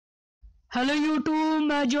Hello YouTube,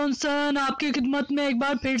 मैं Johnson आपकी खिदमत में एक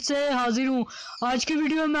बार फिर से हाजिर हूँ। आज की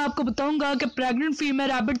वीडियो में आपको बताऊंगा कि प्रेग्नेंट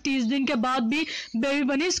फीमेल रैबिट 30 दिन के बाद भी बेबी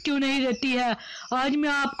बनीज क्यों नहीं रहती है। आज मैं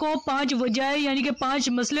आपको 5 वजह यानी कि 5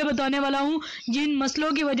 मसले बताने वाला हूँ जिन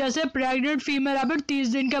मसलों की वजह से प्रेग्नेंट फीमेल रैबिट 30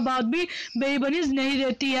 दिन के बाद भी बेबी बनीज नहीं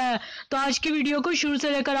रहती है। तो आज की वीडियो को शुरू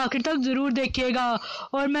से लेकर आखिर तक जरूर देखिएगा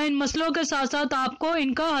और मैं इन मसलों के साथ साथ आपको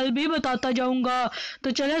इनका हल भी बताता जाऊंगा।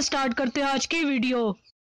 तो चलिए स्टार्ट करते हैं आज की वीडियो।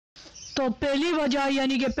 तो पहली वजह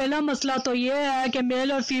यानी कि पहला मसला तो ये है कि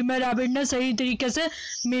मेल और फीमेल रैबिट ने सही तरीके से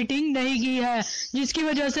मीटिंग नहीं की है, जिसकी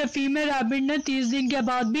वजह से फीमेल रैबिट ने 30 दिन के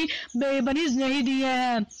बाद भी बेबी बनीज नहीं दिए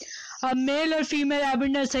हैं। अब मेल और फीमेल रैबिट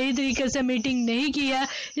ने सही तरीके से मीटिंग नहीं की है,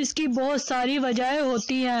 इसकी बहुत सारी वजहें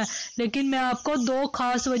होती हैं, लेकिन मैं आपको 2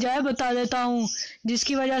 खास वजहें बता देता हूँ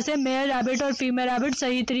जिसकी वजह से मेल रैबिट और फीमेल रैबिट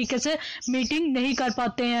सही तरीके से मीटिंग नहीं कर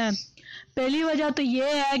पाते हैं। पहली वजह तो ये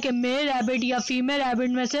है कि मेल रैबिट या फीमेल रैबिट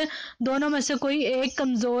में से दोनों में से कोई एक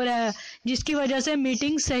कमज़ोर है, जिसकी वजह से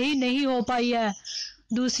मीटिंग सही नहीं हो पाई है।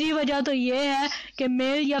 दूसरी वजह तो ये है कि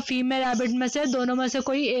मेल या फीमेल रैबिट में से दोनों में से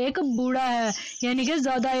कोई एक बूढ़ा है यानी कि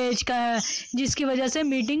ज़्यादा एज का है, जिसकी वजह से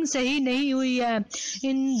मीटिंग सही नहीं हुई है।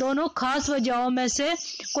 इन दोनों खास वजहों में से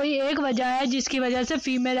कोई एक वजह है जिसकी वजह से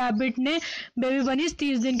फीमेल रैबिट ने बेबी बनीज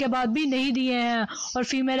 30 दिन के बाद भी नहीं दिए हैं और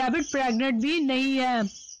फीमेल रैबिट प्रेग्नेंट भी नहीं है।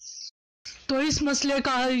 तो इस मसले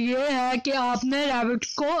का हल ये है कि आपने रैबिट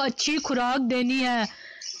को अच्छी खुराक देनी है।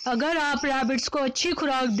 अगर आप रैबिट्स को अच्छी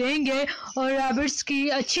खुराक देंगे और रैबिट्स की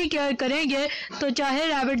अच्छी केयर करेंगे तो चाहे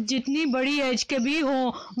रैबिट जितनी बड़ी एज के भी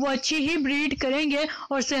हों वो अच्छी ही ब्रीड करेंगे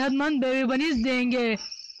और सेहतमंद बेबी बनीज देंगे।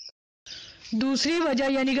 दूसरी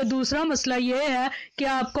वजह यानी कि दूसरा मसला ये है कि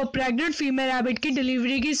आपको प्रेग्नेंट फीमेल रैबिट की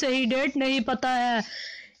डिलीवरी की सही डेट नहीं पता है।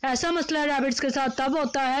 ऐसा मसला रैबिट्स के साथ तब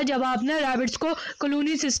होता है जब आपने रैबिट्स को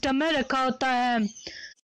कॉलोनी सिस्टम में रखा होता है।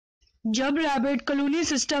 जब रैबिट कॉलोनी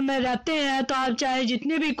सिस्टम में रहते हैं तो आप चाहे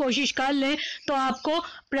जितनी भी कोशिश कर लें तो आपको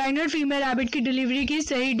प्रेग्नेंट फीमेल रैबिट की डिलीवरी की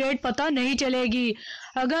सही डेट पता नहीं चलेगी।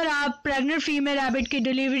 अगर आप प्रेग्नेंट फीमेल रैबिट की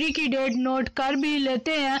डिलीवरी की डेट नोट कर भी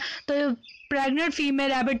लेते हैं तो प्रेग्नेंट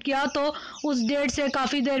फीमेल रैबिट या तो उस डेट से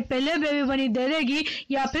काफ़ी देर पहले बेबी बनी दे देगी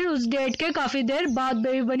या फिर उस डेट के काफ़ी देर बाद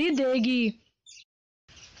बेबी बनी देगी।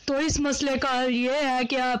 तो इस मसले का हल ये है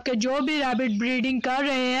कि आपके जो भी रैबिट ब्रीडिंग कर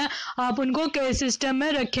रहे हैं आप उनको केज सिस्टम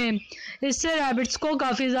में रखें। इससे रैबिट्स को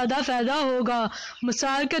काफ़ी ज़्यादा फ़ायदा होगा।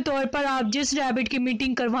 मिसाल के तौर पर आप जिस रैबिट की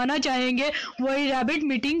मीटिंग करवाना चाहेंगे वही रैबिट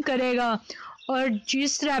मीटिंग करेगा और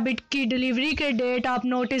जिस रैबिट की डिलीवरी के डेट आप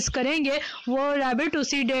नोटिस करेंगे वो रैबिट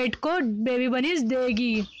उसी डेट को बेबी बनीज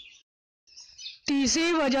देगी।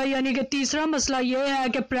 तीसरी वजह यानी कि तीसरा मसला ये है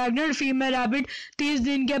कि प्रेग्नेंट फीमेल रैबिट 30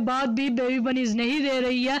 दिन के बाद भी बेबी बनीज नहीं दे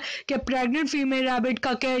रही है कि प्रेग्नेंट फीमेल रैबिट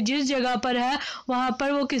का केज जिस जगह पर है वहाँ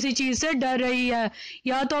पर वो किसी चीज़ से डर रही है।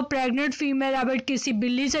 या तो प्रेग्नेंट फीमेल रैबिट किसी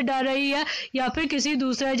बिल्ली से डर रही है या फिर किसी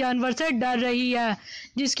दूसरे जानवर से डर रही है,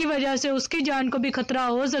 जिसकी वजह से उसकी जान को भी खतरा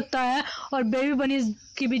हो सकता है और बेबी बनीज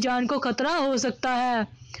की भी जान को खतरा हो सकता है।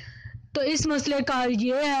 तो इस मसले का हल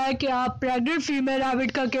ये है कि आप प्रेग्नेंट फीमेल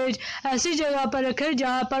रैबिट का केज ऐसी जगह पर रखें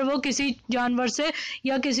जहाँ पर वो किसी जानवर से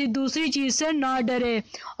या किसी दूसरी चीज़ से ना डरे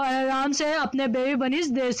और आराम से अपने बेबी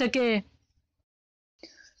बनीज दे सके।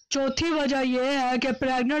 चौथी वजह यह है कि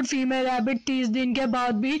प्रेग्नेंट फीमेल रैबिट 30 दिन के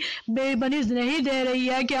बाद भी बेबी बनीज नहीं दे रही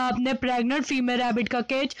है कि आपने प्रेग्नेंट फीमेल रैबिट का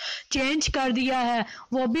केज चेंज कर दिया है,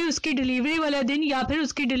 वो भी उसकी डिलीवरी वाले दिन या फिर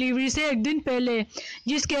उसकी डिलीवरी से एक दिन पहले,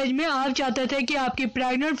 जिस केज में आप चाहते थे कि आपकी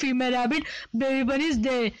pregnant female rabbit baby bunnies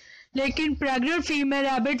दे। लेकिन प्रेग्नेंट फीमेल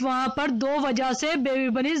रैबिट वहाँ पर 2 वजह से बेबी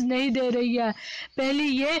बनीज नहीं दे रही है। पहली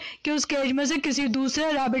ये कि उस केज में से किसी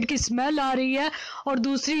दूसरे रैबिट की स्मेल आ रही है और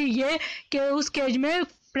दूसरी ये कि उस केज में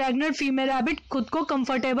प्रेग्नेंट फीमेल रैबिट खुद को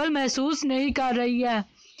कंफर्टेबल महसूस नहीं कर रही है।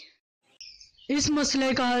 इस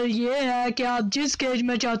मसले का हल ये है कि आप जिस केज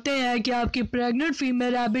में चाहते हैं कि आपकी pregnant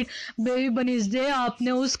female rabbit baby bunnies दे,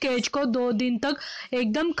 आपने उस केज को 2 दिन तक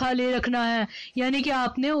एकदम खाली रखना है, यानी कि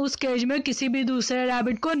आपने उस केज में किसी भी दूसरे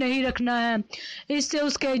रैबिट को नहीं रखना है। इससे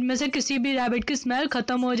उस केज में से किसी भी रैबिट की स्मेल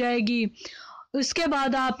ख़त्म हो जाएगी। उसके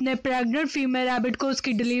बाद आपने प्रेग्नेंट फीमेल रैबिट को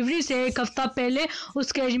उसकी डिलीवरी से 1 हफ्ता पहले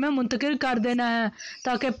उस केज में मुंतकिल कर देना है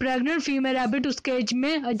ताकि प्रेग्नेंट फीमेल रैबिट उस केज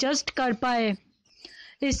में एडजस्ट कर पाए।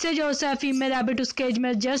 इससे जो है फीमेल रैबिट उस केज में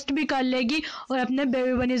एडजस्ट भी कर लेगी और अपने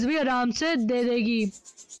बेबी बनीज भी आराम से दे देगी।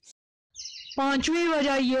 पांचवी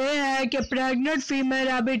वजह यह है कि प्रेग्नेंट फीमेल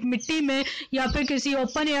रैबिट मिट्टी में या फिर किसी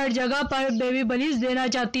ओपन एयर जगह पर बेबी बनीज देना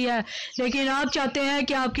चाहती है, लेकिन आप चाहते हैं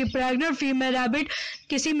कि आपकी प्रेग्नेंट फीमेल रैबिट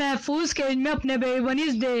किसी महफूज केज में अपने बेबी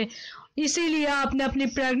बनीज दे। इसीलिए आपने अपनी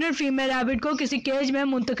प्रेग्नेंट फीमेल रैबिट को किसी केज में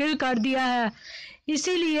मुंतकिल कर दिया है।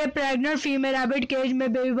 इसीलिए प्रेग्नेंट फीमेल रैबिट केज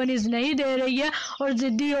में बेबी बनीज नहीं दे रही है और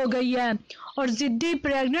ज़िद्दी हो गई है اور ضدی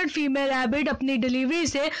پریگننٹ فیمیل ریبٹ اپنی ڈیلیوری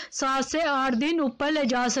سے 7 سے 8 دن اوپر لے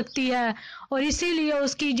جا سکتی ہے، اور اسی لیے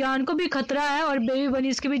اس کی جان کو بھی خطرہ ہے اور بیبی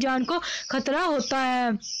بنیز کی بھی جان کو خطرہ ہوتا ہے۔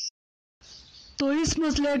 تو اس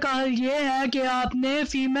مسئلے کا حل یہ ہے کہ آپ نے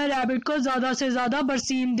فیمیل ریبٹ کو زیادہ سے زیادہ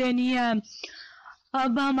برسیم دینی ہے۔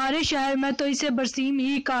 اب ہمارے شہر میں تو اسے برسیم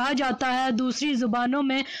ہی کہا جاتا ہے، دوسری زبانوں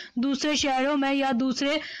میں، دوسرے شہروں میں یا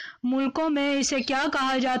دوسرے ملکوں میں اسے کیا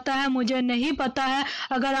کہا جاتا ہے مجھے نہیں پتا ہے۔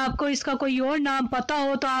 اگر آپ کو اس کا کوئی اور نام پتا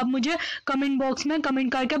ہو تو آپ مجھے کمنٹ باکس میں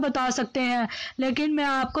کمنٹ کر کے بتا سکتے ہیں، لیکن میں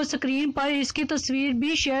آپ کو اسکرین پر اس کی تصویر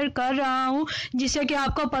بھی شیئر کر رہا ہوں جس سے کہ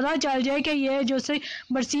آپ کو پتا چل جائے کہ یہ جو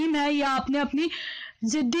برسیم ہے یہ آپ نے اپنی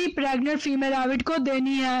ضدی پریگننٹ فیمیل ریبٹ کو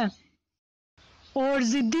دینی ہے۔ اور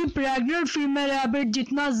ضدی پریگننٹ فیمیل ریبٹ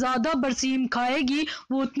جتنا زیادہ برسیم کھائے گی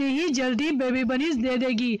وہ اتنی ہی جلدی بیبی بنیز دے دے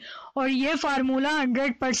گی، اور یہ فارمولہ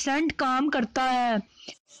 100% کام کرتا ہے۔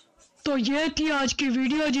 تو یہ تھی آج کی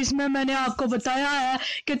ویڈیو جس میں نے آپ کو بتایا ہے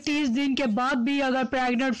کہ 30 دن کے بعد بھی اگر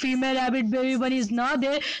پریگننٹ فیمیل ریبٹ بیبی بنیز نہ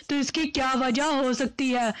دے تو اس کی کیا وجہ ہو سکتی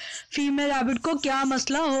ہے، فیمیل ریبٹ کو کیا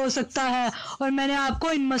مسئلہ ہو سکتا ہے، اور میں نے آپ کو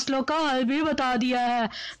ان مسئلوں کا حل بھی بتا دیا ہے۔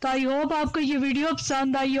 تو آئی ہوپ آپ کو یہ ویڈیو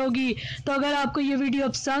پسند آئی ہوگی۔ تو اگر آپ کو یہ ویڈیو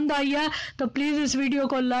پسند آئی ہے تو پلیز اس ویڈیو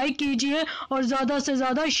کو لائک کیجئے اور زیادہ سے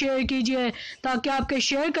زیادہ شیئر کیجئے، تاکہ آپ کے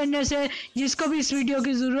شیئر کرنے سے جس کو بھی اس ویڈیو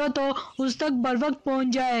کی ضرورت ہو اس تک بروقت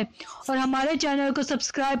پہنچ جائے۔ اور ہمارے چینل کو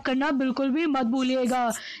سبسکرائب کرنا بالکل بھی مت بھولیے گا۔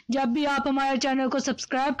 جب بھی آپ ہمارے چینل کو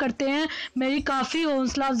سبسکرائب کرتے ہیں میری کافی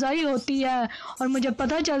حوصلہ افزائی ہوتی ہے اور مجھے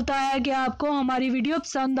پتہ چلتا ہے کہ آپ کو ہماری ویڈیو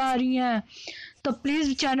پسند آ رہی ہیں۔ تو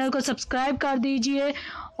پلیز چینل کو سبسکرائب کر دیجئے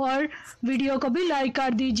اور ویڈیو کو بھی لائک کر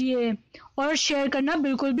دیجئے اور شیئر کرنا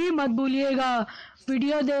بالکل بھی مت بھولیے گا۔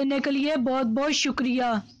 ویڈیو دیکھنے کے لیے بہت بہت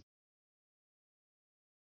شکریہ۔